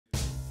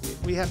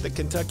we have the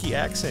Kentucky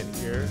accent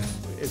here.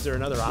 Is there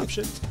another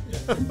option?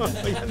 You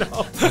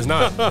know? There's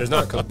not,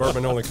 because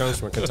bourbon only comes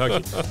from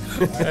Kentucky.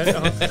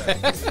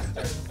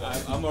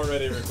 I'm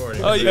already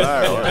recording. Oh, you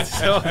are.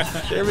 So,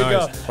 there we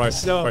go. Right.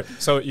 So,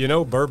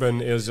 So,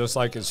 bourbon is just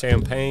like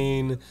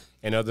champagne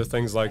and other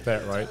things like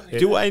that, right?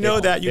 Do I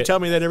know that? You tell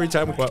me that every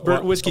time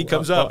whiskey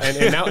comes up.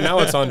 And now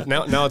it's on.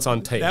 Now it's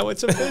on tape. Now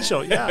it's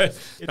official. Yeah,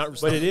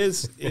 but it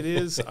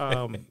is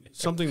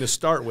something to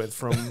start with.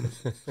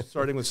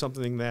 Starting with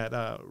something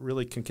that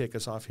really can kick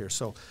us off here.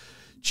 So,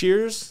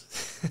 cheers,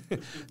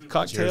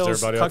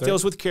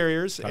 cocktails with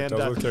carriers,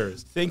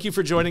 Thank you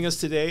for joining us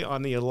today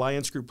on the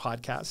Alliance Group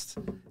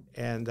podcast.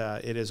 And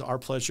it is our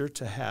pleasure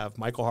to have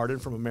Michael Hardin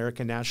from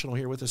American National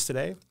here with us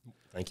today.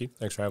 Thank you.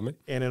 Thanks for having me.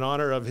 And in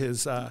honor of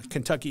his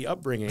Kentucky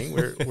upbringing,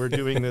 we're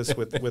doing this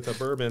with a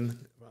bourbon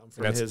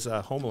from his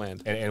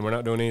homeland. And we're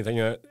not doing anything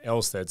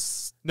else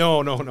that's...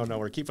 No.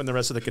 We're keeping the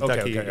rest of the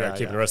Kentucky. Okay.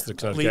 Keeping the rest of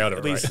the Kentucky out of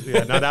it, right? At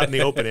least, not out in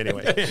the open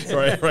anyway.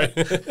 right.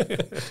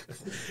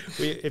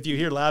 If you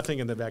hear laughing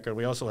in the background,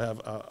 we also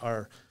have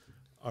our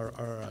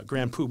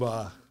Grand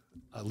Poobah,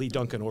 Lee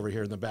Duncan, over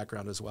here in the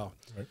background as well.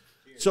 Right.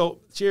 So,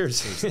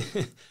 cheers.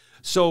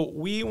 So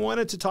we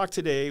wanted to talk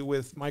today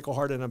with Michael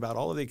Hardin about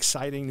all of the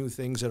exciting new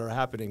things that are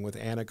happening with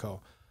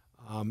ANICO.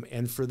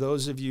 And for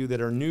those of you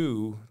that are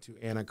new to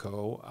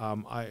ANICO,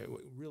 I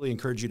really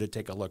encourage you to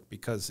take a look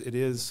because it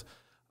is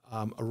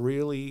a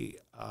really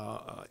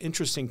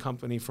interesting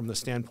company from the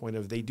standpoint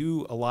of they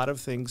do a lot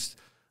of things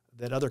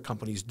that other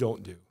companies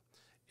don't do.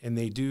 And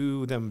they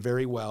do them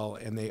very well,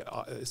 and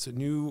it's a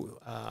new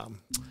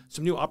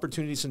some new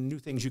opportunities and new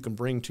things you can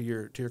bring to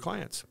your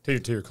clients.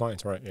 To your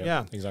clients, right?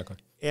 Yeah, exactly.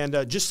 And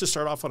just to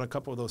start off on a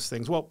couple of those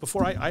things. Well,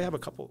 before I have a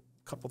couple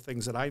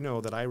things that I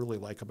know that I really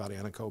like about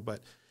ANICO,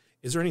 but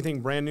is there anything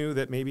brand new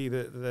that maybe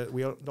that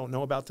we don't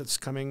know about that's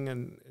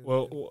coming?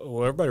 Well,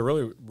 everybody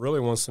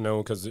really wants to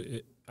know because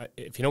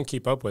if you don't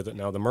keep up with it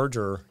now, the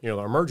merger,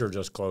 our merger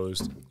just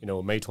closed,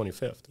 May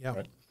 25th,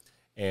 right?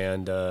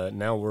 And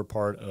now we're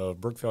part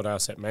of Brookfield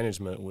Asset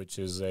Management, which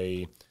is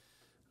a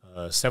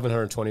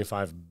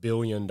 $725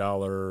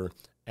 billion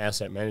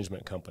asset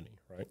management company,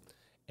 right?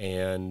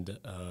 And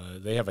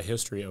they have a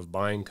history of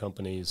buying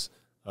companies,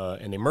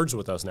 and they merged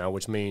with us now,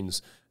 which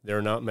means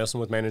they're not messing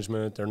with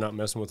management, they're not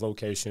messing with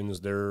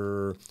locations,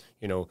 they're,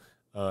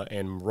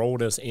 and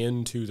rolled us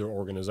into their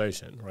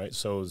organization, right?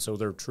 So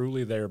they're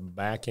truly there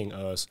backing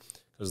us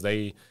because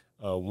they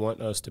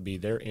want us to be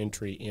their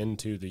entry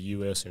into the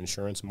U.S.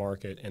 insurance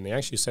market. And they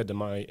actually said to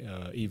my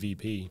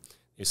EVP,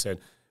 they said,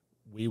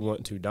 we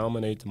want to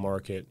dominate the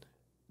market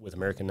with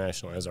American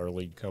National as our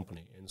lead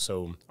company. And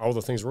so all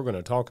the things we're going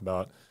to talk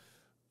about,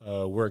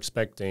 we're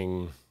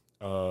expecting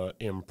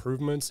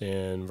improvements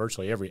in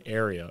virtually every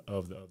area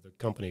of the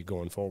company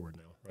going forward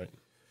now, right?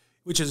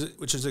 Which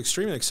is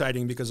extremely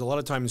exciting because a lot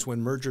of times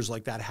when mergers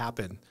like that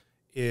happen,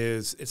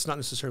 it's not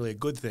necessarily a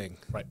good thing.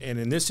 Right. And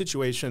in this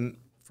situation,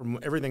 from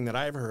everything that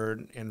I've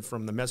heard and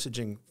from the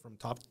messaging from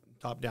top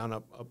down,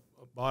 up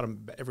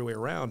bottom, every way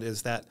around,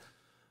 is that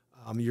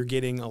you're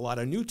getting a lot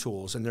of new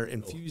tools and they're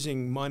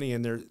infusing money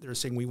and they're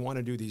saying we want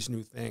to do these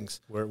new things.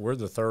 We're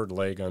the third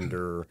leg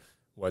under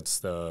what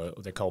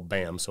they call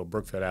BAM, so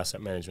Brookfield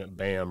Asset Management,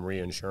 BAM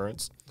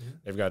Reinsurance. Mm-hmm.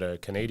 They've got a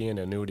Canadian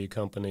annuity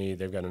company.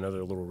 They've got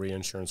another little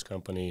reinsurance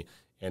company.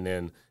 And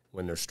then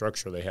when they're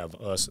structured, they have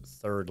us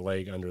third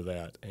leg under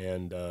that.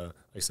 And like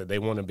I said, they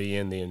want to be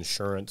in the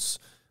insurance.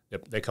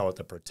 They call it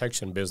the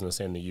protection business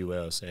in the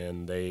U.S.,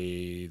 and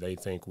they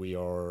think we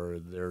are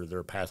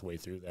their pathway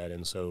through that.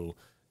 And so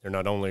they're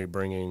not only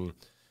bringing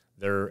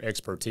their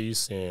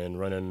expertise in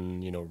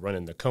running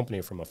the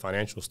company from a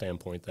financial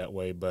standpoint that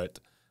way, but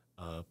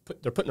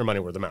they're putting their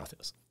money where their mouth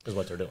is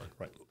what they're doing,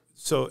 right?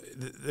 So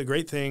the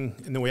great thing,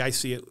 and the way I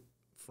see it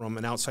from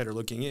an outsider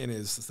looking in,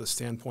 is the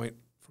standpoint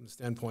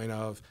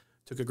of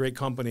took a great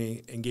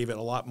company and gave it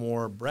a lot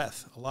more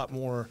breadth, a lot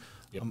more.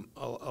 Yep.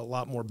 A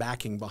lot more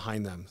backing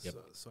behind them. Yep.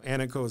 So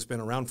ANICO has been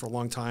around for a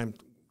long time,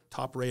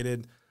 top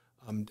rated,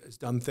 has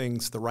done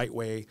things the right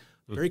way,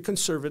 very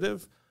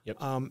conservative. Yep.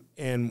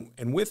 And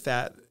with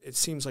that, it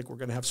seems like we're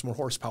going to have some more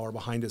horsepower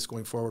behind us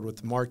going forward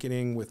with the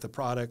marketing, with the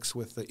products,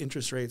 with the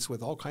interest rates,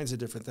 with all kinds of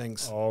different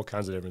things. All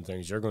kinds of different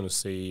things. You're going to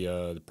see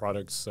the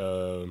products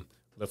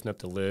lifting up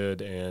the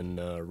lid and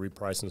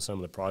repricing some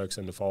of the products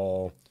in the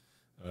fall.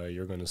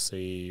 You're going to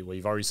see,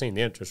 you've already seen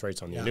the interest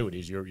rates on the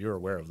annuities. You're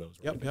aware of those,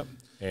 right? Yep.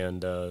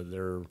 And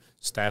they're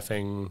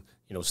staffing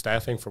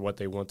for what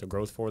they want the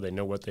growth for. They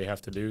know what they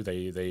have to do.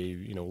 They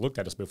looked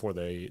at us before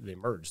they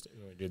merged,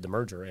 did the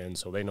merger, and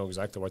so they know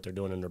exactly what they're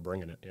doing and they're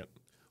bringing it. Yep.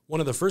 One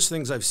of the first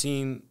things I've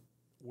seen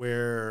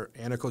where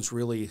ANICO's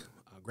really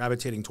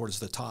gravitating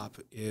towards the top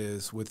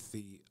is with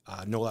the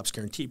no-lapse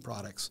guarantee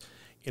products.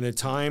 In a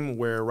time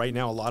where right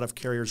now a lot of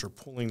carriers are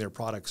pulling their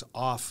products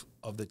off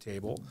of the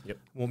table. Yep.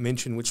 Won't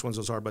mention which ones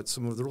those are, but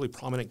some of the really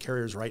prominent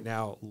carriers right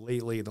now,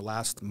 lately, the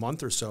last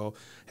month or so,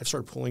 have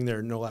started pulling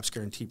their no-lapse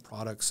guarantee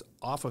products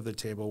off of the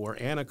table, where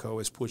ANICO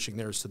is pushing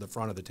theirs to the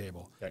front of the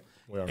table. Okay.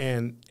 We are.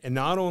 And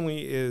not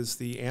only is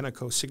the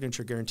ANICO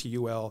Signature Guarantee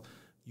UL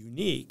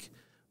unique,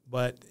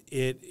 but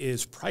it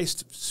is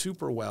priced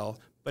super well.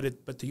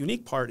 But the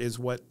unique part is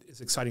what is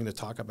exciting to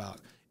talk about.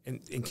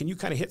 And can you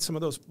kind of hit some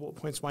of those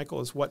points, Michael,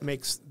 is what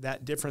makes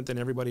that different than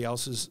everybody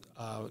else's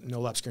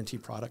no-lapse guarantee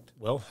product?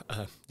 Well,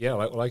 yeah,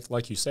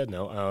 like you said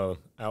now,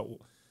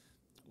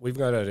 we've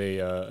got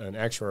an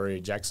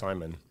actuary, Jack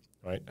Simon,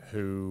 right,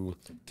 who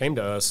came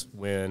to us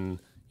when,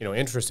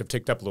 interests have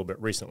ticked up a little bit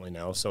recently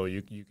now, so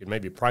you could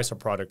maybe price a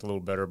product a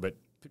little better, but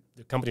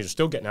the companies are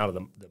still getting out of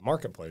the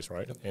marketplace,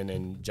 right? Yep. And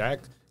then Jack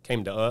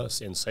came to us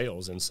in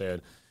sales and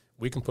said,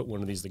 we can put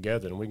one of these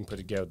together, and we can put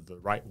it together the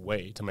right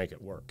way to make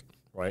it work,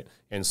 right?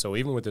 And so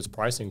even with this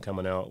pricing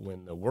coming out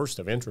when the worst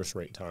of interest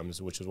rate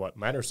times, which is what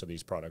matters to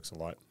these products a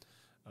lot,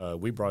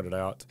 we brought it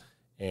out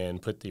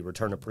and put the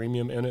return of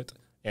premium in it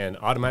and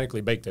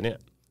automatically baked it in.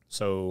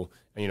 So,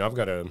 I've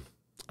got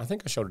I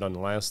think I showed it on the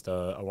last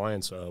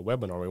Alliance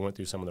webinar. We went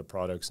through some of the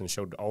products and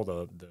showed all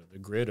the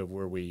grid of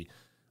where we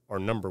are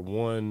number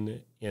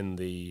one in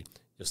the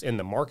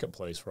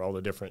marketplace for all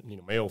the different,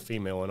 male,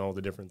 female, and all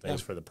the different things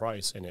for the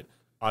price. And it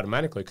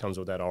automatically comes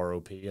with that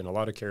ROP, and a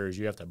lot of carriers,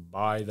 you have to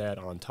buy that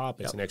on top.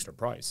 It's an extra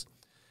price.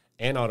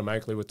 And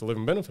automatically with the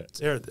living benefits.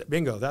 There,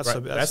 bingo. That's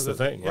the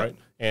thing, right?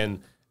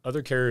 And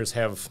other carriers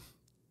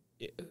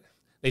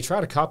they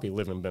try to copy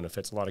living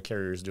benefits. A lot of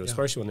carriers do,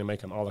 especially when they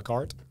make them a la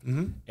carte.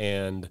 Mm-hmm.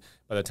 And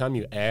by the time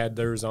you add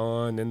theirs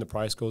on, then the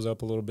price goes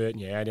up a little bit, and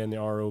you add in the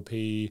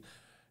ROP,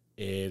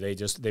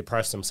 they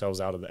price themselves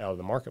out of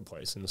the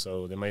marketplace. And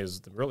so they may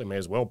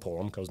as well pull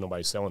them because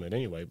nobody's selling it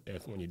anyway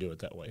when you do it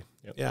that way.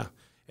 Yep. Yeah.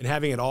 And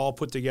having it all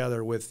put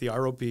together with the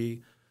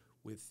ROP,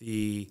 with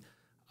the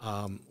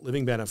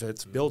living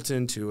benefits built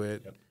into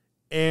it,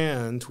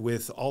 and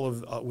with all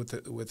of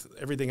with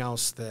everything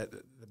else, that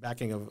the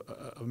backing of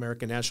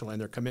American National and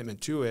their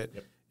commitment to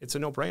it, it's a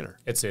no-brainer.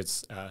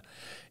 It's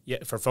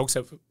for folks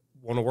that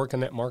want to work in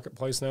that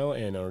marketplace now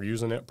and are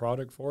using that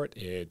product for it.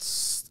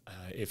 It's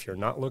if you're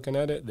not looking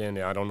at it, then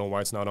I don't know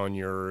why it's not on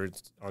your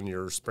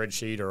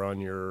spreadsheet or on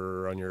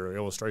your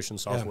illustration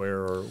software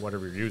or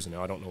whatever you're using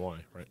now. I don't know why,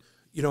 right?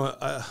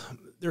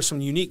 There's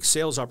some unique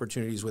sales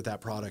opportunities with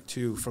that product,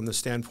 too, from the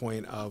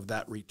standpoint of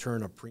that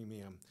return of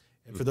premium.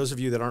 And for those of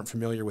you that aren't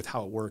familiar with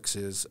how it works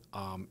is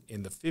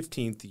in the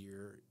 15th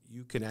year,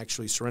 you can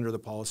actually surrender the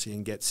policy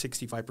and get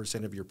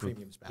 65% of your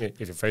premiums back.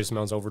 If your face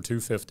amount's over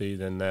 $250,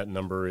 then that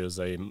number is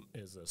a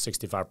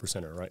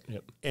 65%er, right?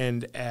 Yep.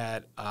 And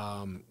at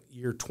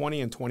year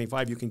 20 and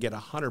 25, you can get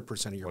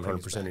 100% of your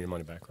 100% of your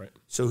money back, right?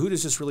 So who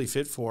does this really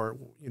fit for?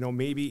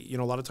 Maybe,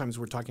 a lot of times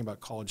we're talking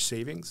about college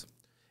savings.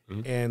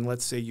 Mm-hmm. And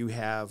let's say you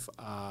have,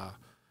 a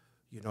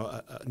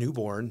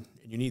newborn,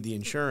 and you need the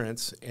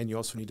insurance, and you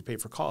also need to pay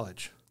for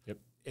college. Yep.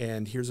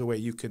 And here's a way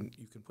you can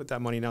put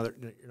that money now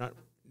that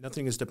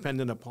nothing is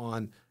dependent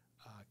upon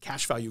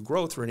cash value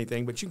growth or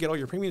anything, but you get all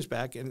your premiums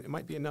back, and it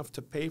might be enough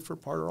to pay for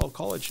part or all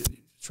college.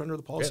 Surrender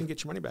the policy and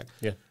get your money back.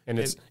 Yeah, and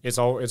it's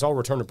all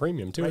return of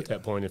premium too. Right. At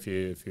that point, if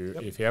you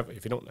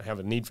don't have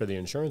a need for the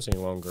insurance any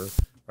longer,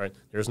 right?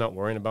 There's not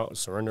worrying about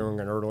surrendering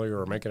it early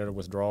or making it a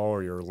withdrawal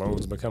or your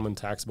loans becoming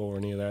taxable or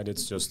any of that.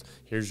 It's just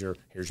here's your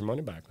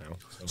money back now.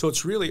 So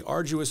it's really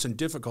arduous and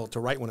difficult to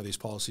write one of these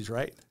policies,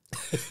 right?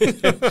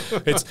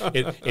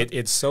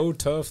 It's so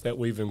tough that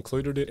we've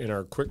included it in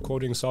our quick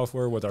quoting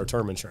software with our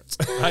term insurance.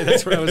 Right,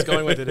 that's where I was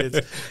going with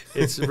it.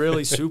 It's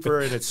really super,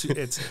 and it's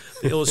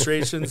the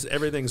illustrations,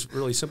 everything's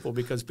really simple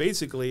because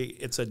basically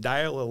it's a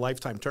dial a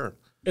lifetime term.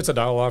 It's a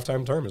dial a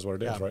lifetime term is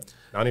what it is, right?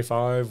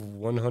 95,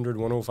 100,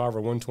 105, or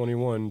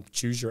 121.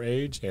 Choose your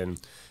age, and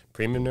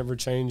premium never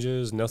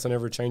changes. Nothing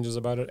ever changes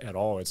about it at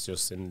all. It's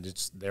just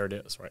there it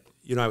is, right?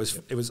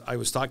 I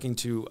was talking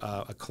to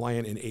a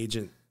client and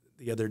agent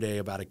the other day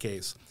about a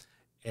case,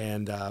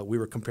 and we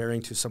were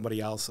comparing to somebody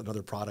else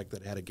another product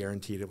that had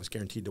it was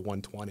guaranteed to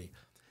 120,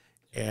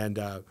 and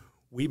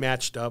we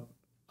matched up.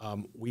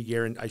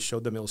 I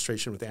showed them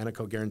illustration with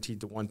ANICO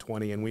guaranteed to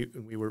 120, and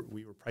we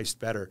were priced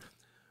better.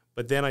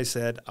 But then I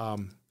said,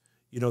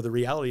 the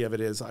reality of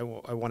it is I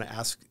want to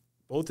ask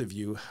both of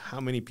you,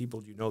 how many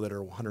people do you know that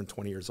are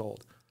 120 years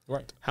old?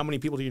 Right. How many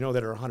people do you know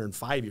that are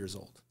 105 years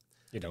old?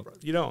 You don't.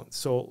 You don't.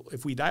 So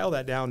if we dial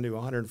that down to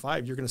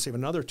 105, you're going to save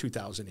another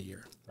 $2,000 a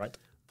year. Right.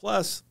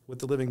 Plus, with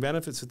the living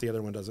benefits that the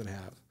other one doesn't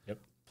have. Yep.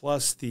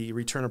 Plus the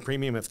return of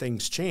premium if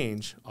things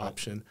change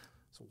option.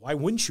 So why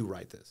wouldn't you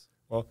write this?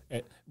 Well,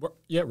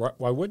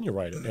 why wouldn't you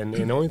write it? And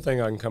the only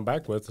thing I can come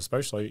back with,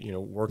 especially,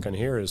 working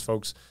here, is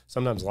folks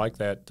sometimes like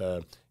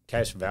that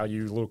cash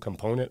value little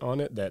component on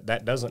it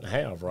that doesn't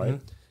have, right?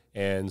 Mm-hmm.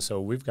 And so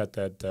we've got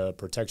that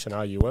protection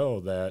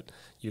IUL that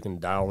you can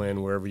dial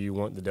in wherever you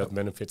want the death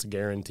benefits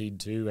guaranteed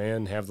to,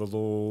 and have the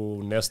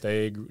little nest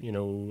egg,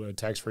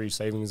 tax-free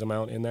savings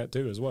amount in that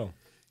too as well.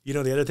 The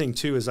other thing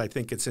too is I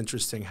think it's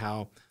interesting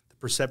how the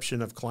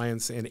perception of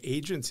clients and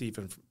agents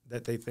even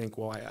that they think,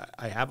 well,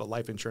 I have a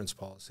life insurance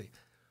policy.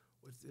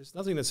 There's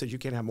nothing that says you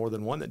can't have more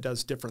than one that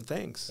does different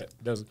things. It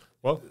does.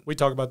 Well, we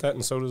talk about that,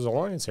 and so does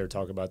Alliance here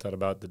talk about that,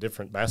 about the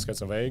different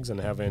baskets of eggs and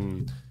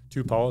having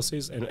two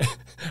policies. And I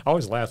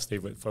always laugh,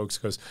 Steve, with folks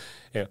because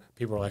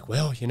people are like,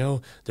 well,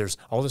 there's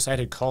all this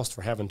added cost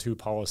for having two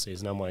policies.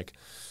 And I'm like,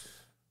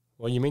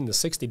 Well, you mean the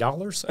 $60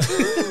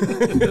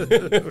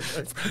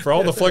 for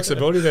all the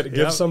flexibility that it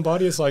gives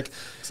somebody? It's like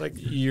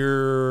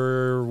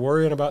you're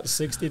worrying about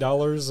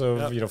 $60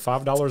 of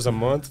 $5 a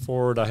month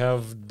to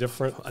have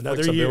different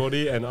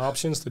flexibility and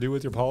options to do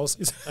with your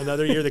policies.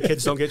 Another year, the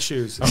kids don't get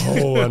shoes.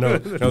 Oh, I know.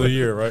 Another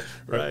year, right?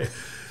 Right.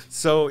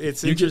 So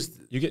it's interesting.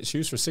 You get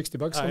shoes for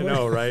 $60 I somewhere?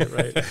 know, right?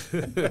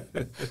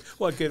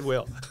 Well,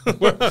 Goodwill.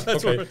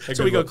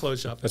 So we go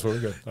clothes shop. That's where we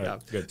go. All right,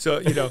 good.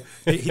 So,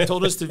 he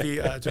told us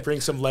to bring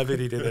some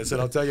levity to this.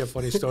 And I'll tell you a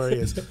funny story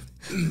is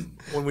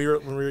when we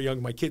were young,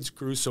 my kids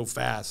grew so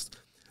fast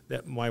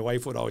that my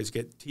wife would always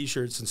get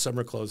T-shirts and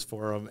summer clothes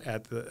for them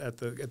at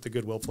the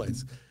Goodwill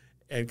place.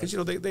 And because,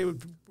 they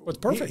would. What's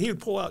perfect?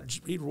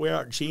 He'd wear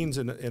out jeans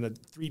in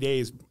 3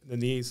 days, the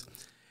knees.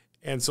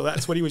 And so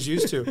that's what he was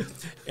used to.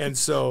 And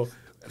so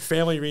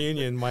family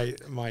reunion,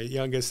 my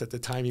youngest at the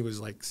time, he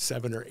was like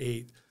 7 or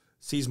 8,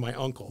 sees my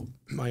uncle.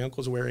 My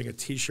uncle's wearing a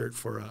T-shirt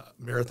for a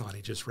marathon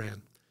he just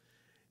ran.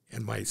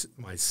 And my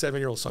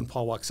 7-year-old son,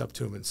 Paul, walks up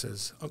to him and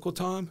says, "Uncle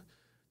Tom,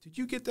 did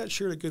you get that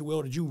shirt at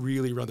Goodwill? Or did you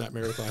really run that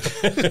marathon?"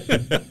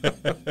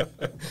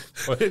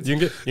 Well, you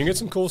can get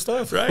some cool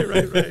stuff.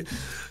 Right.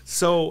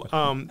 So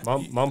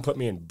Mom put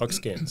me in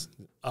buckskins.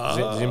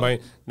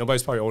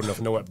 Nobody's probably old enough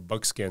to know what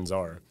buckskins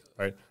are,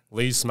 right?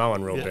 Lee's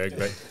smiling real big,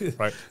 but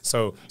right.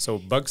 So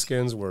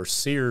buckskins were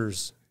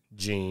Sears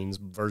jeans,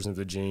 version of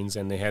the jeans,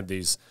 and they had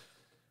these.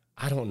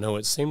 I don't know.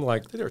 It seemed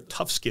like they were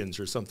tough skins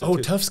or something. Oh,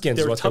 tough skins.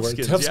 They were tough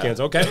skins. Tough skins.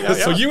 Okay,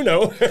 so you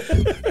know.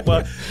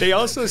 Well, they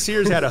also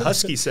Sears had a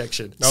husky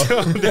section,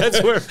 so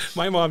that's where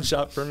my mom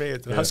shopped for me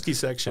at the husky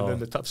section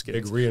and the tough skins.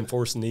 Big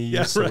reinforced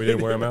knees, so we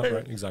didn't wear them out.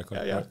 Right, exactly.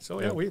 Yeah. Right. So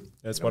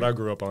that's what I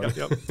grew up on.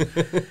 Yep.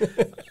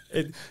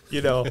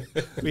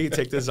 We can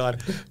take this on.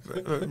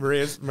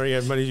 Maria, many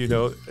of you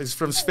know, is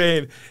from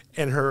Spain,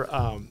 and her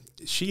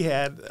she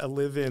had a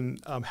live-in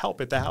help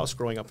at the house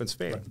growing up in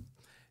Spain. Right.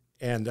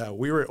 And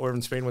we were over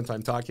in Spain one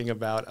time talking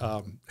about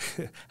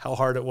how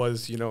hard it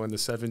was, in the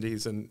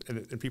 70s, and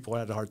people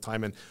had a hard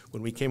time. And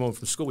when we came home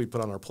from school, we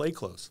put on our play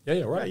clothes.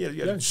 Yeah, right.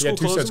 Yeah, school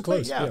two sets of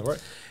clothes. Yeah, right.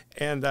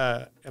 And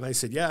I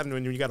said, and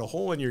when you got a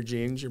hole in your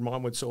jeans, your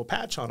mom would sew a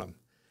patch on them.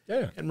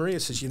 Yeah. And Maria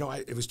says,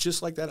 it was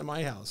just like that at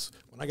my house.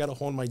 When I got a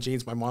hole in my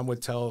jeans, my mom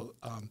would tell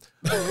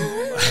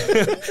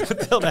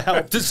the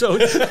help to sew a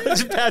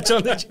patch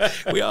on the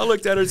jeans. We all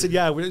looked at her and said,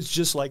 yeah, it's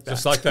just like that.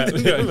 Just like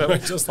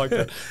that. Just like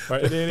that.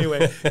 Right. But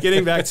anyway,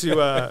 getting back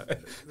to,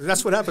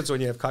 that's what happens when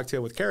you have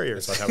cocktail with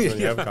carriers. That's what happens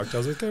when you have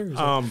cocktails with carriers.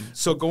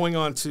 So going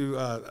on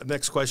to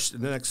next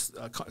question, the next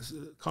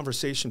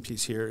conversation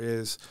piece here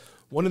is,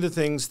 one of the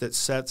things that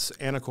sets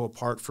ANICO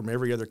apart from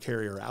every other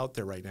carrier out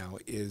there right now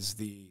is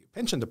the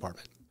pension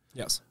department.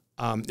 Yes.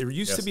 There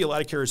used to be a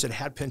lot of carriers that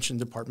had pension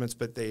departments,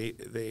 but they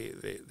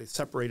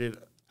separated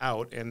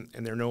out and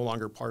they're no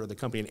longer part of the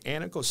company.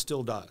 And ANICO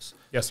still does.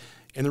 Yes.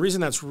 And the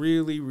reason that's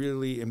really,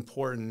 really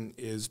important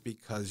is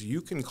because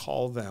you can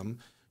call them,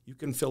 you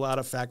can fill out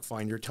a fact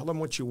finder, tell them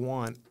what you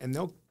want, and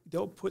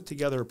they'll put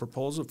together a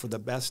proposal for the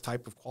best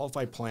type of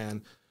qualified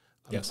plan,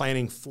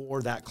 planning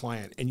for that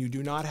client. And you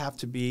do not have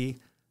to be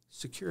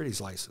securities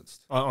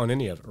licensed on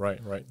any of it. Right.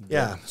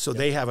 Yeah. So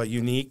they have a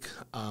unique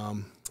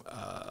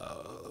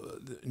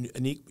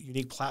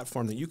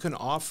platform that you can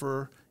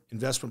offer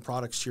investment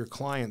products to your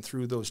client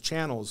through those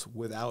channels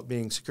without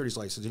being securities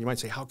licensed. And you might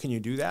say, how can you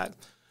do that?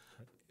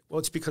 Well,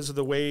 it's because of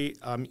the way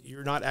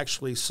you're not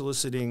actually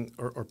soliciting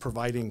or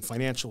providing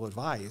financial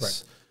advice.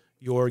 Right.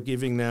 You're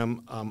giving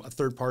them a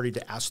third party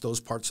to ask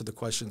those parts of the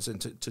questions and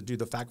to do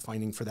the fact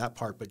finding for that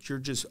part, but you're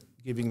just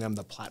giving them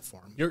the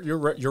platform. You're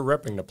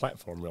repping the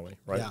platform, really,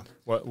 right? Yeah.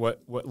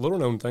 What little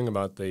known thing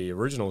about the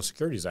original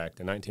Securities Act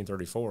in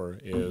 1934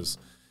 is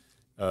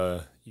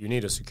you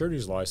need a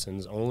securities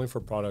license only for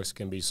products that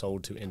can be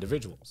sold to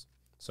individuals.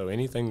 So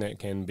anything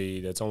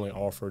that's only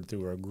offered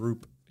through a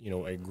group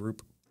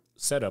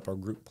setup or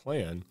group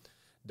plan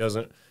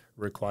doesn't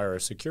require a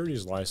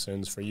securities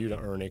license for you to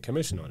earn a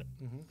commission on it.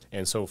 Mm-hmm.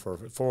 And so for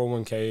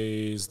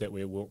 401ks that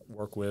we will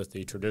work with,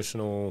 the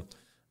traditional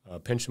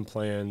pension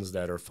plans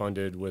that are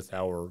funded with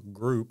our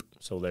group,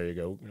 so there you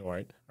go,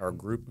 right, our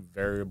group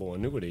variable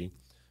annuity,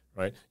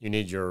 right, you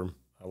need your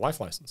life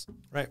license.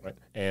 Right.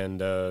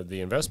 And the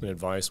investment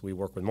advice, we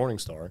work with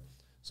Morningstar.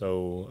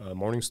 So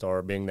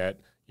Morningstar being that,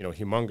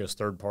 humongous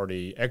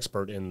third-party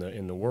expert in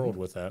the world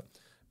with that,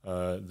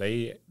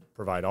 they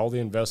provide all the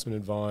investment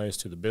advice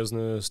to the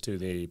business, to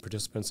the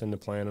participants in the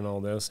plan and all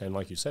this. And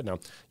like you said, now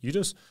you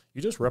just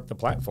rep the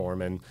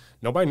platform, and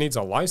nobody needs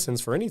a license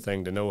for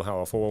anything to know how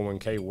a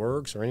 401k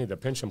works or any of the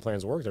pension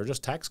plans work. They're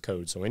just tax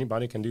codes, so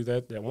anybody can do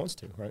that wants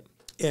to, right?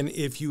 And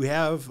if you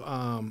have,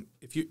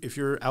 if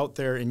you're out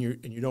there and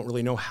you don't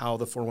really know how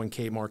the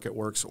 401k market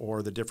works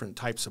or the different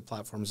types of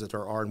platforms that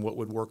there are and what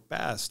would work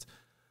best,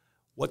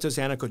 what does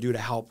ANICO do to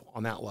help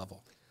on that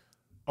level?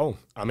 Oh,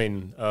 I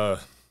mean,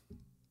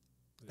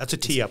 That's a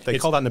tee-up. They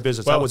call that in the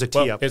business. That was a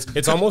tee-up.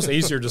 It's almost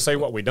easier to say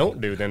what we don't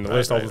do than to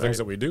list all the things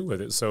that we do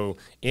with it. So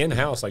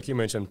in-house, like you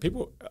mentioned,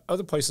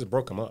 other places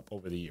broke them up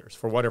over the years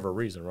for whatever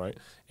reason, right?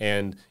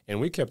 And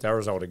we kept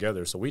ours all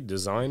together. So we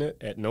design it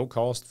at no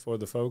cost for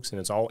the folks,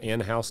 and it's all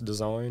in-house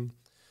design.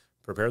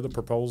 Prepare the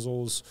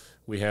proposals.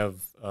 We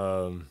have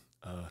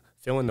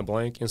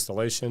fill-in-the-blank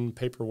installation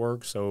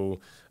paperwork.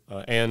 So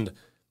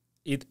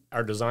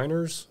our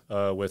designers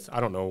with, I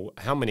don't know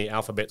how many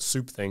alphabet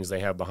soup things they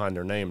have behind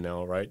their name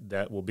now, right?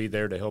 That will be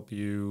there to help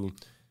you.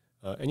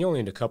 And you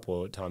only need a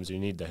couple of times you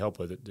need the help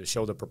with it, to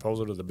show the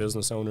proposal to the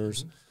business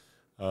owners,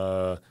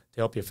 to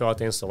help you fill out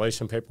the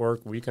installation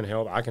paperwork. We can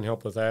help. I can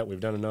help with that. We've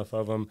done enough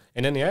of them.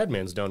 And then the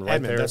admin's done right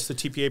there. That's the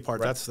TPA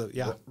part.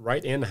 Right,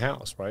 right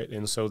in-house, right?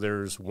 And so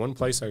there's one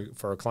place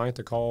for a client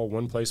to call,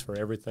 one place for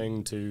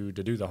everything to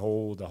do the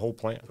whole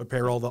plan.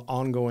 Prepare all the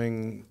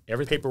ongoing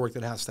paperwork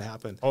that has to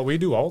happen. Oh, we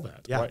do all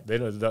that. Yeah.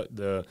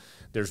 Right?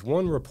 There's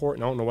one report,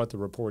 and I don't know what the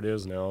report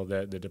is now,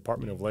 that the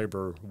Department of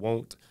Labor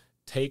won't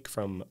take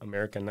from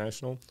American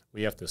National.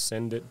 We have to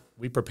send it.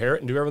 We prepare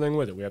it and do everything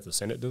with it. We have to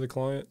send it to the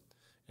client,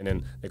 and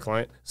then the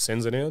client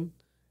sends it in,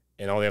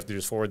 and all they have to do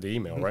is forward the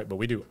email, right? But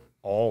we do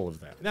all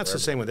of that. And that's the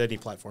same with any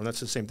platform. That's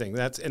the same thing.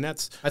 That's a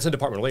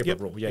Department of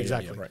Labor rule. Yeah,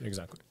 exactly. Yeah, right,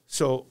 exactly.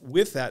 So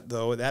with that,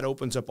 though, that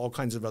opens up all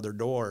kinds of other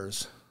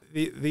doors.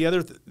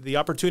 The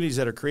opportunities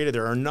that are created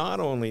there are not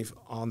only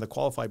on the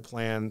qualified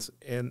plans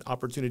and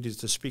opportunities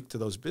to speak to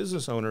those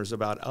business owners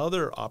about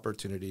other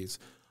opportunities,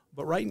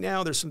 but right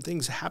now there's some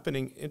things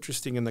happening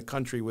interesting in the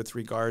country with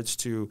regards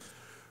to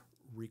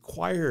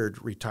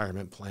required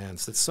retirement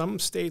plans that some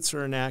states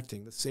are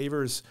enacting, the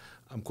savers,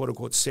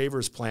 quote-unquote,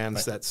 savers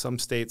plans that some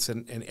states,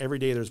 and every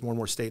day there's more and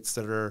more states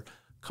that are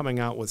coming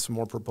out with some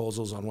more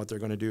proposals on what they're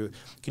going to do.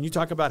 Can you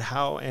talk about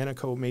how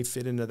ANICO may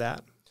fit into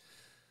that?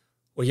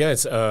 Well, yeah,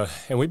 it's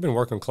and we've been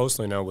working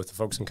closely now with the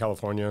folks in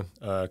California,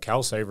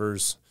 Cal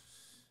Savers.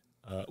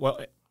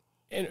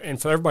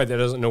 And for everybody that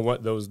doesn't know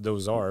what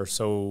those are,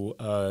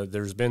 so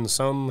there's been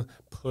some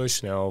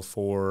push now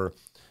for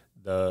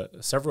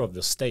several of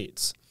the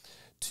states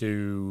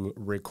to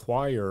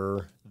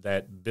require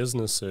that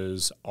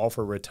businesses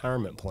offer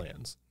retirement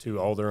plans to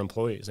all their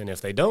employees. And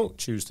if they don't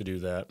choose to do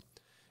that,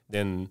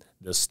 then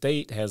the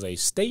state has a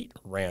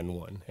state-ran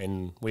one.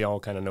 And we all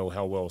kind of know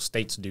how well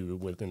states do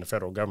within the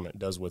federal government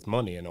does with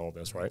money and all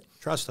this, right?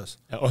 Trust us.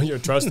 Oh, you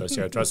trust us.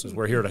 Yeah, trust us.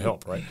 We're here to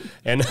help, right?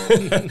 And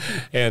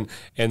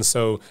and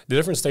so the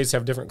different states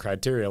have different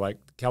criteria. Like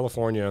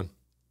California,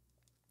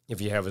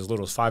 if you have as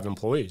little as 5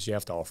 employees, you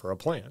have to offer a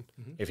plan.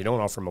 Mm-hmm. If you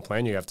don't offer them a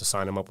plan, you have to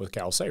sign them up with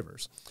Cal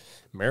Savers.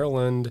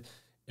 Maryland,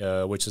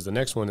 which is the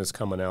next one that's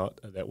coming out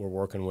that we're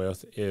working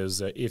with, is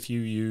if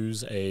you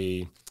use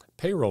a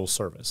payroll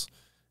service.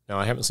 Now,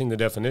 I haven't seen the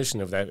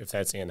definition of that, if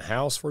that's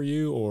in-house for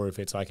you or if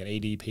it's like an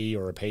ADP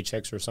or a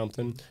Paychex or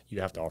something,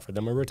 you have to offer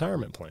them a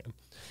retirement plan.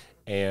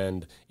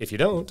 And if you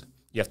don't,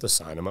 you have to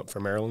sign them up for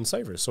Maryland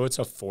Savers. So it's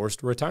a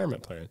forced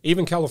retirement plan.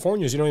 Even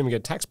California's, you don't even get a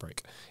tax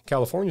break.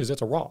 California's,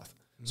 it's a Roth.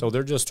 Mm-hmm. So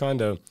they're just trying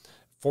to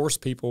force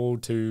people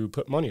to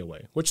put money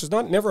away, which is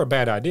never a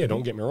bad idea,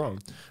 don't get me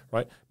wrong,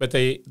 right? But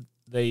they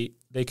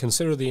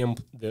consider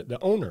the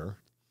owner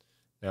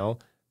now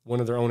one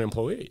of their own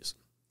employees.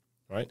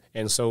 Right,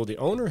 and so the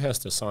owner has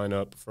to sign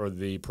up for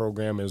the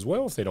program as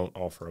well if they don't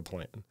offer a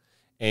plan.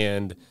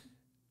 And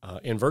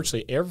in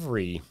virtually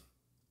every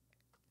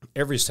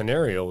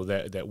scenario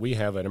that we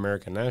have at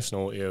American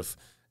National, if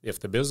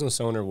the business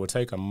owner will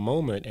take a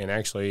moment and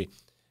actually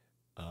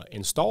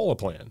install a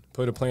plan,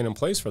 put a plan in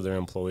place for their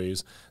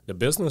employees, the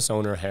business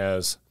owner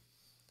has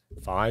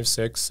 5,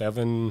 6,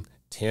 7,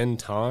 10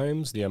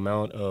 times the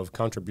amount of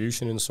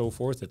contribution and so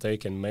forth that they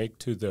can make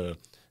to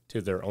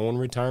their own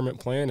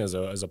retirement plan as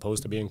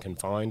opposed to being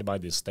confined by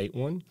the state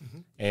one,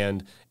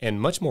 mm-hmm.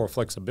 and much more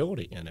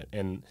flexibility in it.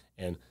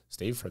 And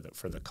Steve,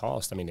 for the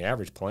cost, I mean, the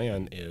average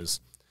plan is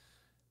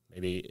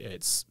maybe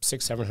it's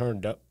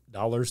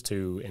 $600-700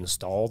 to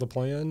install the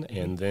plan, mm-hmm.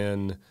 and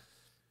then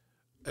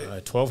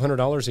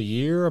 $1,200 a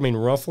year. I mean,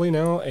 roughly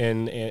now,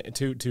 and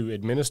to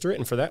administer it,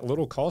 and for that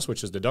little cost,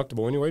 which is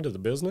deductible anyway to the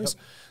business,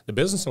 yep. The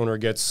business owner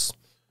gets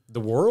the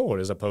world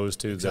as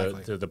opposed to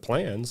the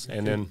plans,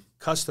 and then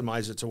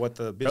customize it to what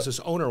the business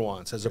owner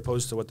wants as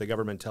opposed to what the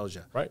government tells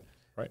you. Right,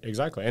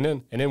 exactly.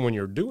 And then when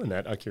you're doing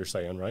that, like you're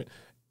saying, right,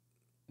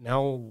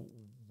 now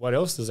what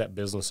else does that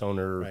business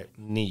owner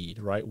need,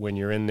 right? When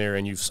you're in there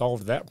and you've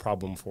solved that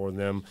problem for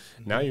them,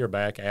 mm-hmm. now you're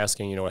back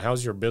asking,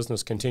 how's your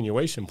business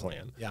continuation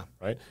plan? Yeah.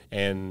 Right?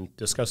 And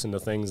discussing the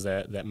things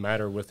that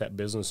matter with that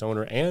business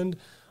owner and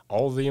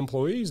all of the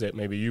employees that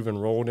maybe you've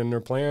enrolled in their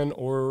plan,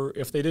 or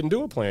if they didn't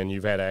do a plan,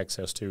 you've had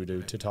access to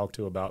talk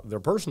to about their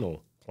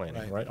personal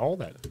planning, right? All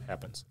that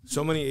happens.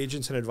 So many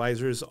agents and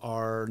advisors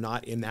are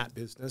not in that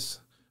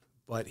business,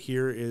 but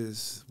here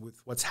is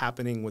with what's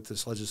happening with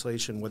this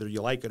legislation, whether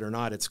you like it or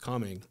not, it's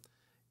coming.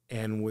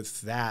 And with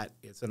that,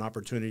 it's an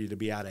opportunity to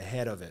be out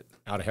ahead of it.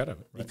 Right.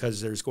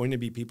 Because there's going to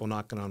be people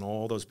knocking on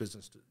all those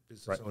business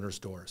owners'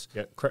 doors.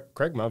 Yeah,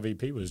 Craig, my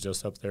VP, was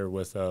just up there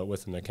with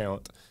an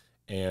account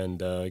and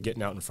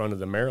getting out in front of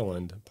the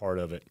Maryland part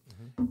of it. Mm-hmm.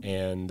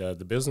 And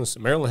the business,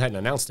 Maryland hadn't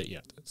announced it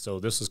yet. So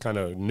this is kind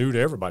of new to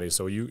everybody.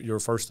 So you're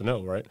first to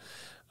know, right?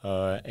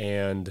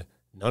 And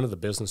none of the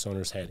business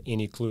owners had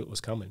any clue it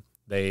was coming.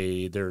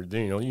 They're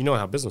you know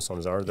how business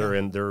owners are. They're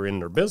in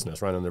their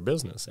business, running their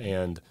business,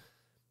 and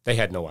they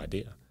had no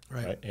idea.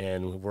 Right.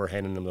 And we're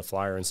handing them the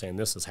flyer and saying,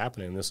 this is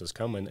happening, this is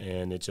coming,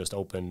 and it just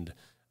opened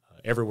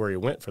everywhere he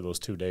went for those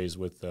 2 days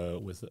with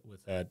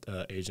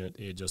that agent.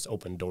 It just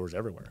opened doors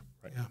everywhere.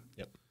 Right. Yeah.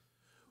 Yep.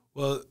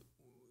 Well,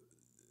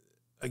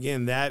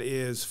 again, that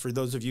is for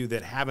those of you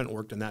that haven't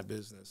worked in that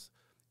business.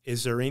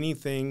 Is there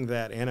anything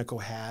that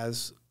ANICO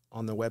has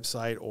on the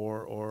website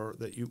or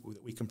that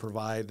we can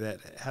provide that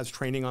has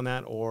training on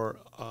that or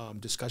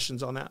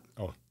discussions on that?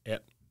 Oh, yeah,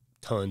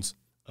 tons.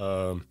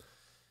 Yeah,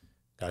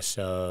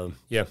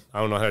 I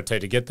don't know how to tell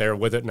you to get there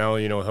with it now.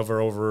 Hover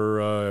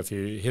over, if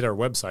you hit our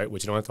website,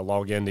 which you don't have to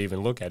log in to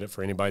even look at it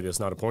for anybody that's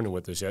not appointed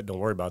with us yet. Don't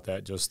worry about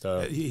that. Just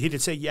he did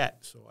say yet,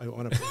 so I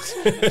want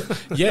to.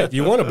 Yeah,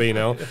 you want to be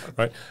now,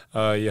 right?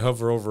 You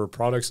hover over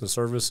products and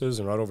services,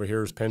 and right over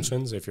here is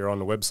pensions. If you're on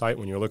the website,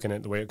 when you're looking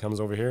at the way it comes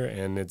over here,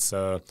 and it's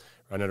right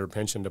under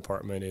pension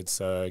department, it's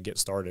get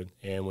started.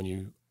 And when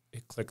you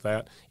click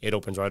that, it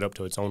opens right up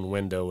to its own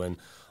window, and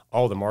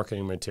all the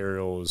marketing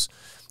materials,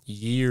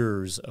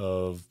 years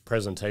of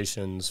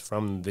presentations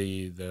from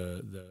the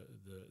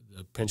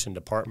pension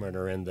department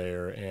are in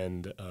there,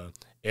 and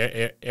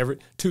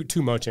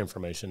too much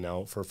information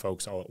now for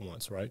folks all at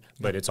once, right?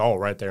 But it's all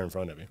right there in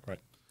front of you, right?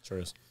 Sure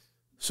is.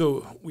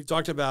 So we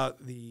talked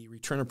about the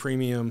return of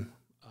premium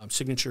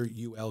signature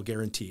UL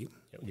guarantee.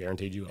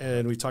 Guaranteed UL.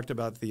 And we talked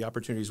about the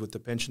opportunities with the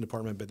pension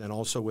department, but then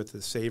also with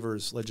the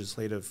Savers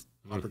legislative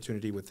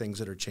opportunity with things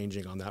that are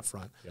changing on that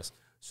front. Yes.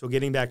 So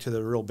getting back to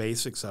the real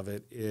basics of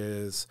it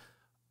is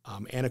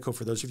ANICO,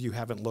 for those of you who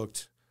haven't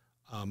looked,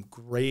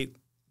 great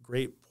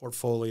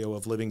portfolio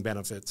of living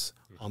benefits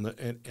on the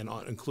and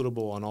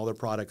includable on all their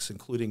products,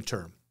 including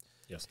term.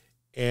 Yes.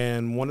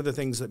 And one of the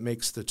things that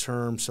makes the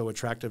term so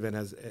attractive and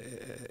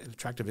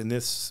attractive in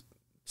this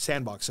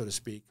sandbox, so to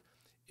speak,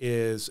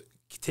 is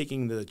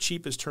taking the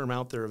cheapest term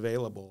out there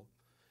available.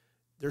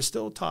 There's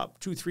still top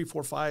 2, 3,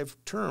 4, 5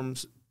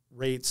 terms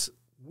rates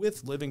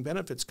with living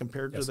benefits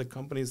compared to the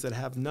companies that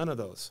have none of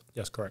those.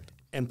 Yes, correct.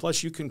 And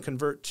plus, you can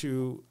convert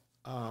to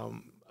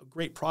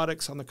great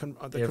products on the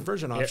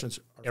conversion options.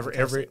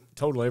 Every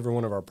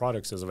one of our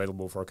products is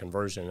available for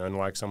conversion.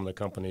 Unlike some of the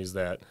companies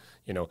that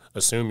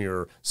assume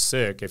you're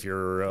sick if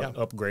you're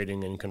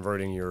upgrading and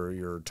converting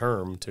your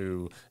term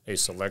to a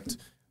select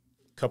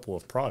couple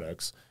of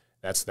products.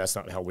 That's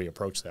not how we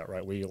approach that,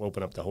 right? We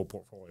open up the whole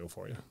portfolio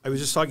for you. I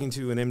was just talking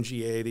to an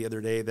MGA the other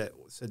day that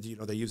said,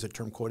 they use a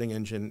term quoting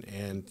engine,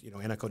 and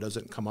ANICO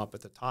doesn't come up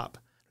at the top.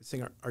 I was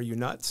saying, are you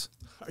nuts?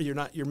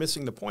 You're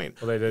missing the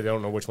point. Well, they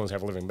don't know which ones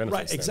have living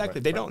benefits. Right, exactly.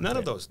 They don't. None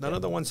of those. None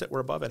of the ones that were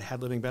above it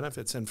had living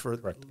benefits, and for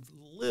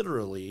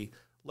literally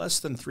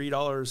less than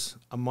 $3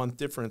 a month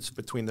difference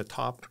between the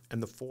top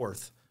and the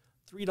fourth.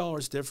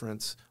 $3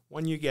 difference.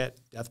 One, you get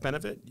death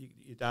benefit,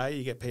 you die,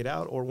 you get paid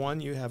out, or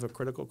one, you have a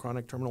critical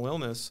chronic terminal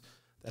illness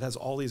that has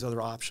all these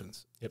other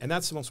options. Yep. And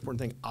that's the most important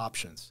thing,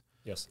 options.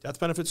 Yes. Death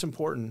benefit's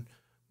important,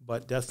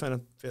 but death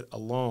benefit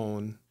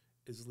alone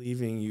is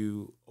leaving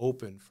you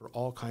open for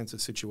all kinds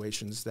of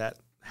situations that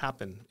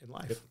happen in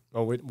life. Yep.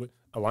 Well,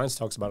 Alliance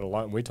talks about it a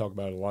lot, and we talk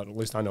about it a lot, at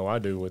least I know I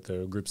do with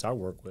the groups I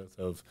work with,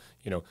 of,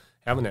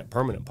 having that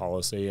permanent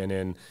policy and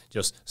then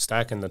just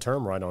stacking the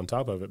term right on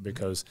top of it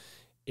because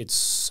it's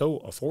so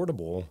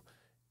affordable,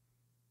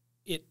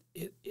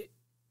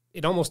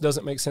 it almost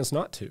doesn't make sense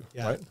not to,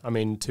 right? I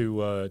mean,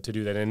 to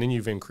do that. And then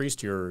you've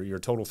increased your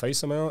total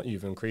face amount,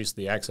 you've increased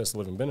the access to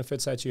living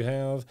benefits that you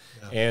have,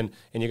 and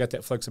you got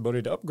that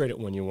flexibility to upgrade it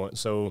when you want.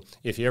 So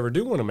if you ever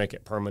do want to make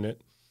it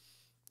permanent,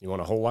 you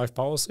want a whole life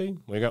policy?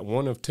 We got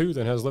one of 2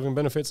 that has living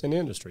benefits in the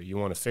industry. You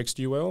want a fixed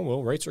UL?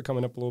 Well, rates are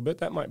coming up a little bit.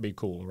 That might be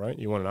cool, right?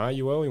 You want an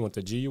IUL? You want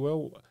the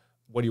GUL?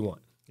 What do you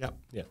want? Yep.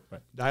 Yeah,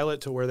 right. Dial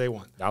it to where they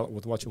want. Dial it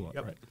with what you want,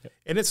 right. Yep.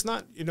 And it's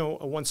not,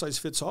 a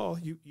one-size-fits-all.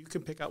 You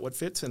can pick out what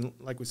fits, and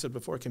like we said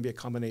before, it can be a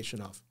combination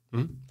of.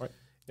 Mm-hmm. Right.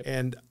 Yep.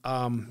 And,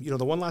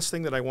 the one last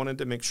thing that I wanted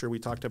to make sure we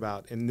talked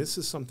about, and this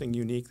is something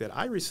unique that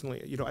I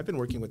recently, I've been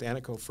working with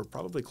ANICO for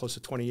probably close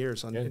to 20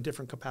 years in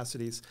different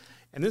capacities,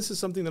 and this is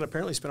something that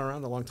apparently has been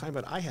around a long time,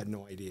 but I had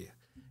no idea.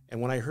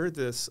 And when I heard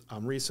this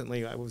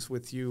recently, I was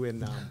with you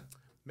in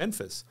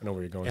Memphis. I know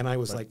where you're going. And I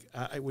was like,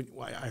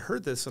 I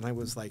heard this, and I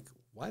was like,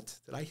 what?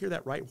 Did I hear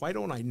that right? Why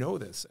don't I know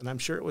this? And I'm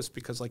sure it was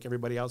because, like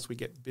everybody else, we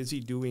get busy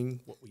doing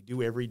what we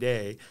do every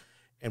day,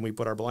 and we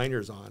put our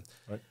blinders on.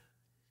 Right.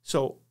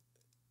 So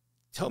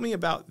tell me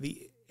about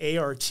the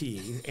ART,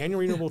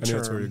 annual renewable term,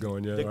 that's where you're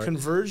going, the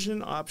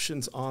conversion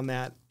options on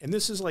that. And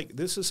this is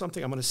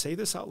something, I'm going to say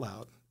this out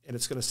loud, and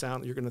it's going to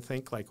sound, you're going to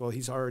think like, well,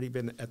 he's already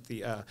been at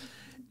the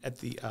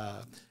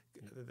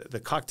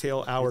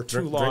cocktail hour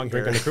too long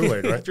here. Drinking the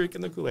Kool-Aid, right?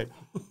 Drinking the Kool-Aid.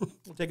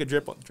 We'll take a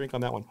drink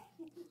on that one.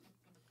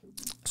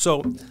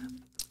 So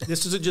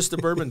this isn't just the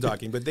bourbon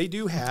talking, but they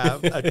do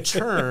have a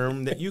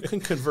term that you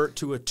can convert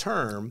to a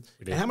term.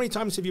 And how many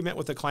times have you met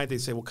with a client, they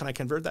say, well, can I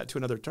convert that to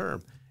another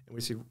term? And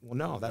we say, well,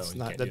 no, that's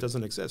No, not, that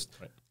doesn't exist.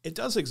 Right. It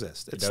does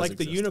exist. It's like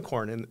the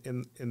unicorn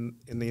in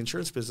the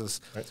insurance business.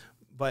 Right.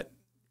 But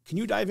can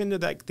you dive into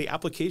that, the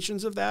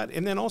applications of that,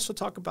 and then also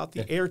talk about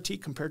the ART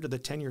compared to the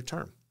 10-year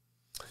term?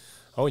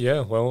 Oh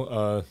yeah,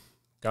 well,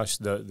 gosh,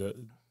 to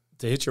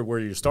hit you where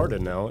you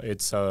started now,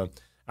 it's our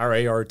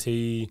ART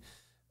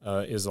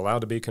is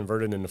allowed to be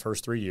converted in the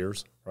first 3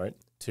 years, right,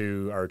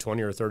 to our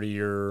 20 or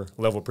 30-year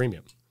level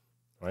premium,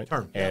 right?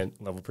 Term. And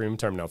level premium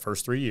term now,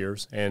 first 3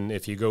 years. And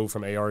if you go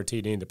from ART to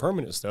any of the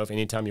permanent stuff,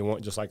 anytime you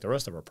want, just like the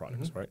rest of our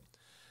products, right?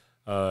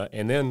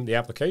 And then the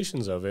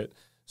applications of it,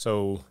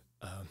 so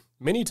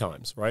many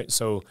times, right?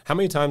 So how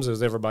many times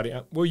has everybody,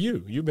 well,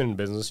 you've been in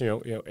business,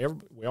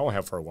 we all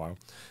have for a while.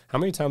 How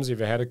many times have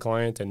you had a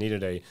client that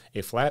needed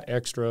a flat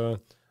extra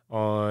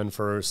on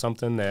for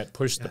something that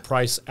pushed the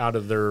price out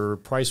of their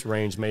price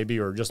range maybe,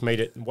 or just made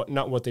it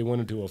not what they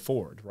wanted to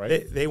afford,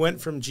 right? They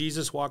went from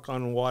Jesus walk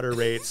on water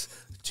rates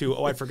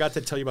to, I forgot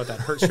to tell you about that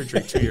heart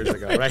surgery 2 years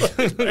ago,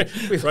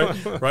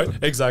 right?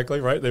 right, exactly,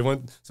 right. They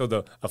went,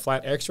 so a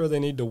flat extra they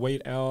need to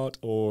wait out,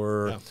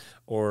 or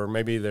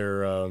maybe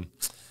they're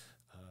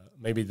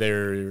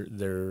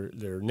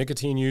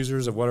nicotine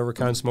users of whatever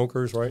kind of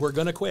smokers, right? We're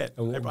going to quit.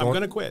 I'm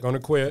going to quit. Going to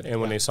quit. And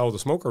when they saw the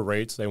smoker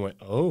rates, they went,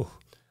 oh.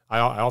 I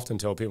often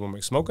tell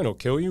people, smoking will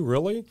kill you,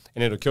 really?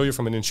 And it'll kill you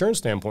from an insurance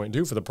standpoint,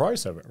 too, for the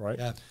price of it, right?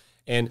 Yeah.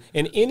 And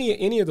in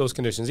any of those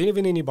conditions,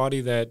 even anybody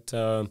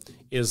that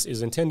is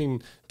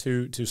intending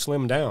to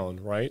slim down,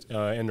 right,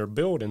 and their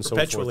build and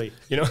perpetually.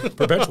 So forth.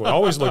 Perpetually,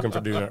 always looking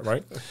for doing that,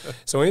 right?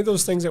 So any of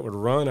those things that would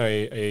run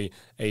a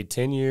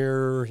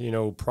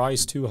 10-year,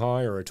 price too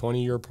high, or a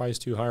 20-year price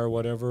too high, or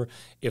whatever,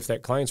 if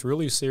that client's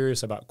really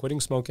serious about quitting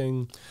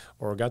smoking,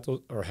 or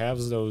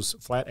has those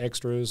flat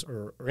extras,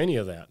 or any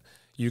of that,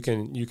 you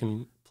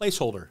can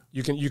placeholder.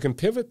 You can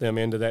pivot them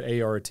into that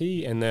ART,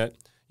 and that,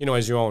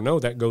 as you all know,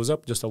 that goes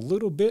up just a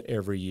little bit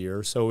every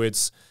year. So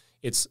it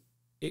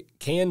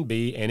can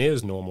be, and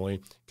is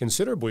normally,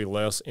 considerably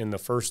less in the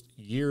first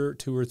year,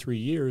 2 or 3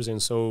 years.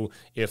 And so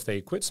if they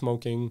quit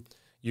smoking,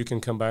 you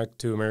can come back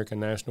to American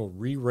National,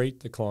 re-rate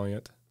the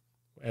client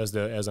as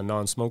a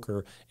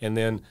non-smoker, and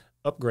then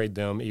upgrade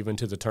them even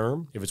to the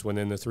term if it's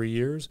within the 3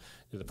 years,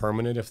 to the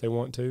permanent if they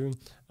want to.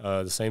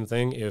 The same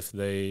thing if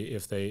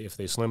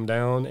they slim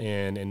down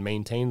and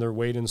maintain their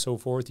weight and so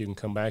forth, you can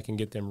come back and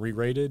get them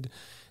re-rated,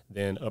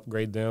 then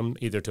upgrade them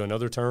either to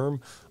another term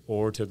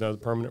or to another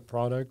permanent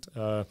product.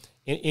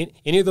 In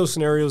any of those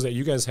scenarios that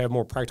you guys have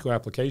more practical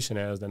application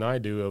as than I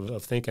do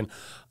of thinking,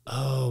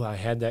 oh, I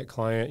had that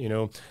client,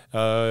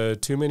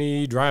 too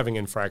many driving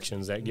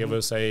infractions that give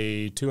us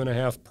a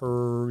 2.5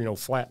 per,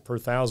 flat per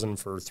thousand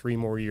for 3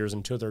 more years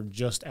until they're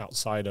just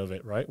outside of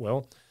it, right?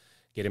 Well,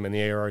 get them in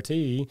the ART,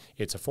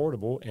 it's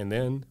affordable, and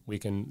then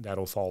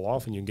that'll fall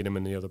off, and you can get them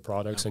in the other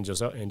products and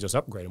just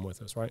upgrade them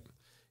with us, right?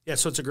 Yeah,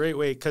 so it's a great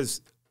way,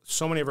 because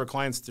so many of our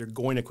clients, they're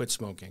going to quit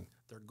smoking.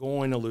 They're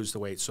going to lose the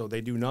weight. So they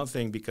do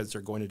nothing because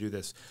they're going to do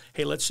this.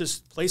 Hey, let's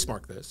just place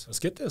mark this. Let's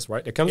get this,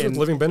 right? It comes with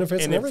living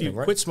benefits and everything, right? And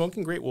if you quit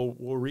smoking, great, we'll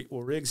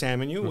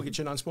re-examine you. We'll get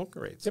you non-smoking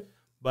rates. Yep.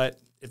 But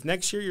if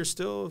next year you're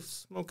still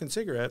smoking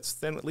cigarettes,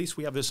 then at least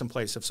we have this in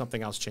place if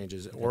something else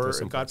changes. Or,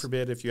 God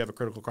forbid, if you have a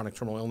critical chronic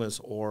terminal illness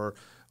or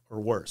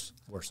worse.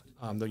 Worst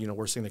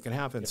thing that can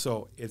happen. Yep.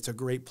 So it's a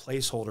great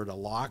placeholder to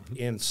lock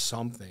in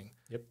something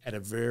at a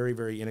very,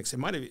 very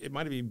inexpensive. It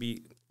might even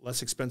be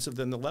less expensive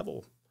than the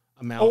level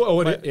amount.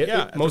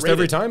 Most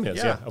every time is.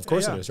 Yeah, of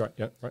course it is. Right.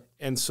 Yeah. Right.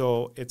 And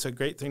so it's a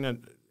great thing that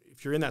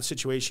if you're in that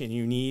situation,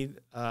 you need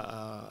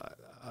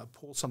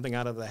pull something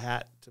out of the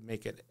hat to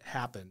make it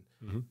happen.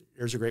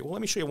 Here's a great. Well,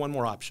 let me show you one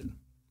more option.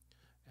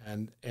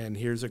 And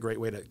here's a great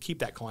way to keep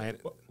that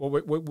client.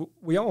 Well,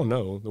 we all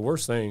know the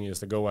worst thing is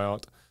to go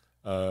out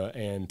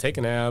and take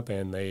an app,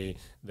 and they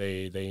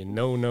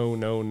know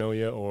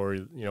you, or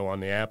on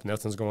the app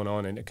nothing's going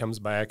on, and it comes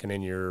back, and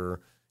then you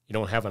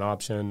don't have an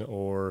option,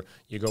 or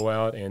you go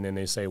out and then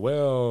they say,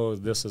 well,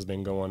 this has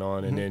been going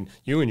on, and then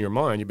you in your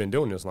mind, you've been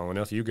doing this long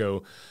enough, you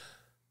go,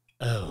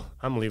 oh,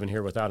 I'm leaving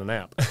here without an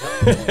app,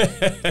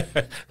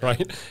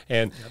 right?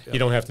 And you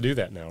don't have to do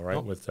that now,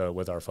 right? With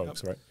our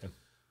folks, right? Yeah.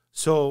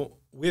 So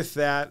with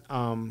that,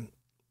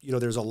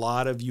 there's a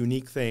lot of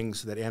unique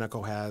things that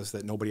ANICO has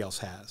that nobody else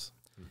has.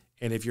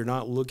 And if you're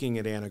not looking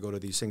at ANICO to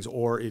these things,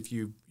 or if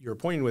you're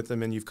appointed with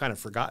them and you've kind of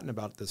forgotten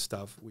about this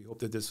stuff, we hope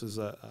that this is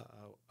a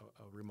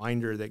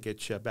reminder that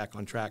gets you back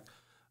on track.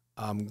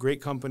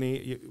 Great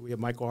company. We have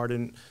Michael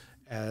Hardin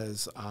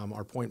as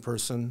our point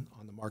person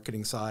on the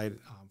marketing side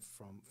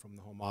from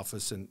the home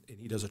office, and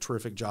he does a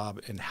terrific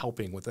job in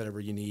helping with whatever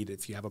you need.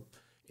 If you have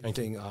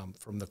anything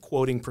from the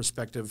quoting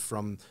perspective,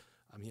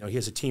 he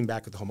has a team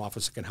back at the home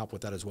office that can help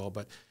with that as well.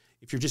 But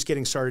if you're just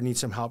getting started, need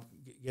some help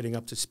getting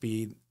up to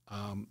speed,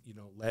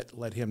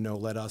 let him know,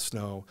 let us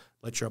know,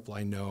 let your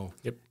upline know.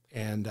 Yep.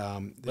 And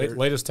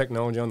latest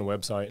technology on the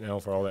website now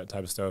for all that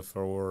type of stuff,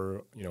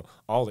 for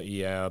all the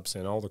e-apps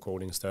and all the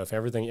quoting stuff,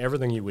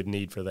 everything you would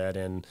need for that,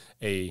 and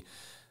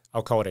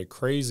I'll call it a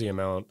crazy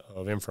amount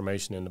of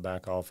information in the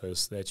back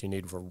office that you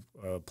need for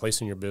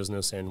placing your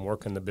business and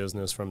working the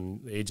business from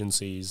the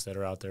agencies that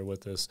are out there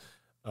with us.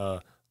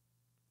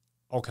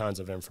 all kinds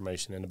of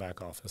information in the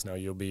back office. Now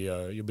you'll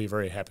be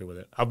very happy with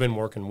it. I've been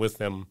working with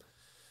them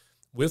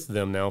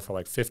now for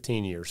like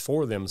 15 years,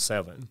 for them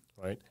 7,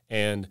 right?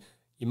 And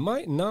you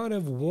might not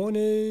have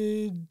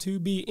wanted to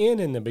be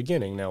in the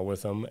beginning now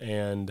with them,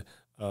 and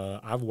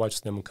I've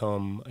watched them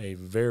come a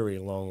very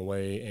long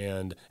way.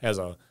 And as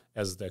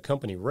the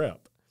company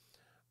rep,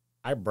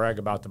 I brag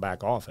about the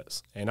back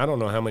office, and I don't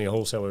know how many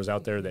wholesalers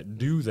out there that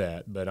do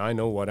that, but I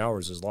know what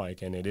ours is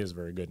like, and it is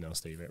very good now,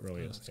 Steve. It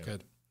really is. That's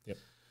good. Yep.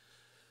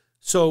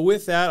 So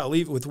with that, I'll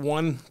leave it with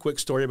one quick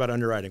story about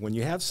underwriting. When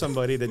you have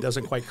somebody that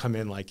doesn't quite come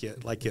in like you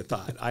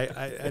thought,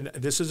 and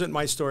this isn't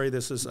my story.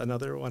 This is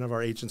another one of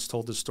our agents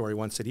told this story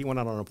once, that he went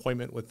on an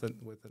appointment with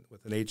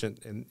an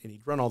agent, and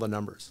he'd run all the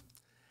numbers,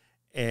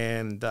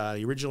 and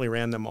he originally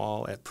ran them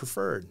all at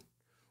preferred.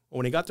 Well,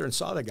 when he got there and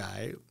saw the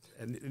guy,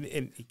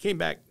 and he came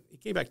back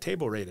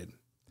table rated, and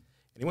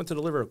he went to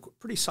deliver a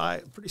pretty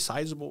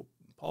sizable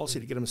policy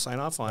to get him to sign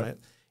off on it.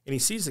 And he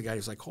sees the guy.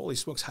 He's like, "Holy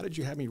smokes! How did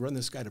you have me run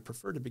this guy to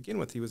preferred to begin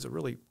with? He was a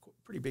really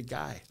pretty big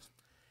guy."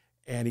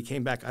 And he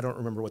came back. I don't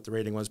remember what the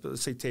rating was, but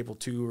let's say table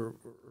 2 or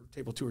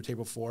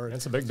table 4.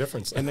 That's a big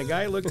difference. And the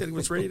guy looked at it,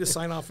 was ready to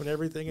sign off on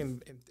everything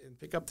and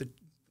pick up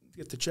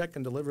get the check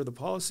and deliver the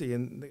policy.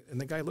 And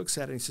the guy looks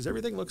at it and he says,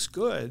 "Everything looks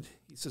good."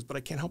 He says, "But I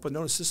can't help but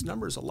notice this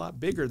number is a lot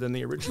bigger than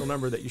the original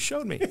number that you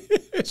showed me."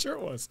 It sure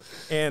was.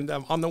 And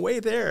on the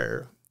way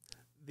there,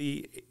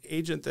 the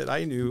agent that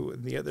I knew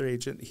and the other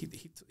agent, he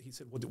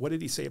said, "Well, what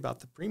did he say about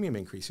the premium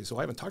increase?" He said, "Well,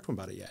 I haven't talked to him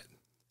about it yet."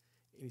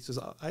 And he says,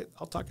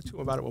 I'll talk to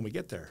him about it when we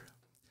get there.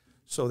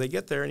 So they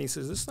get there, and he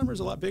says, "This number is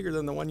a lot bigger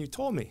than the one you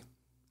told me."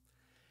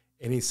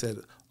 And he said,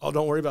 "Oh,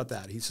 don't worry about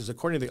that." He says,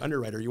 "According to the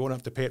underwriter, you won't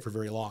have to pay it for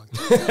very long."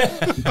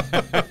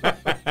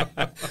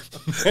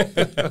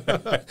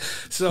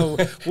 So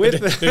with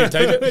did he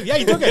take it? Yeah,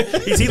 he took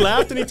it. He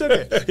laughed and he took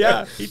it.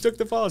 Yeah, he took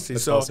the policy.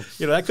 That's so awesome.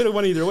 that could have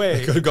went either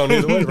way. Could have gone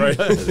either way,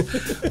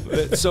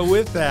 right? So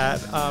with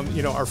that,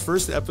 our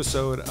first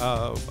episode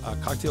of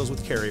Cocktails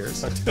with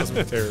Carriers.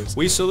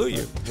 We salute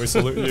you. We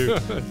salute you.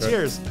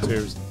 Cheers.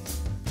 Cheers.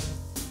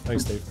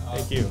 Thanks, Steve.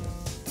 Thank you.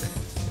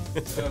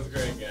 That was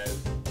great,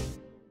 guys.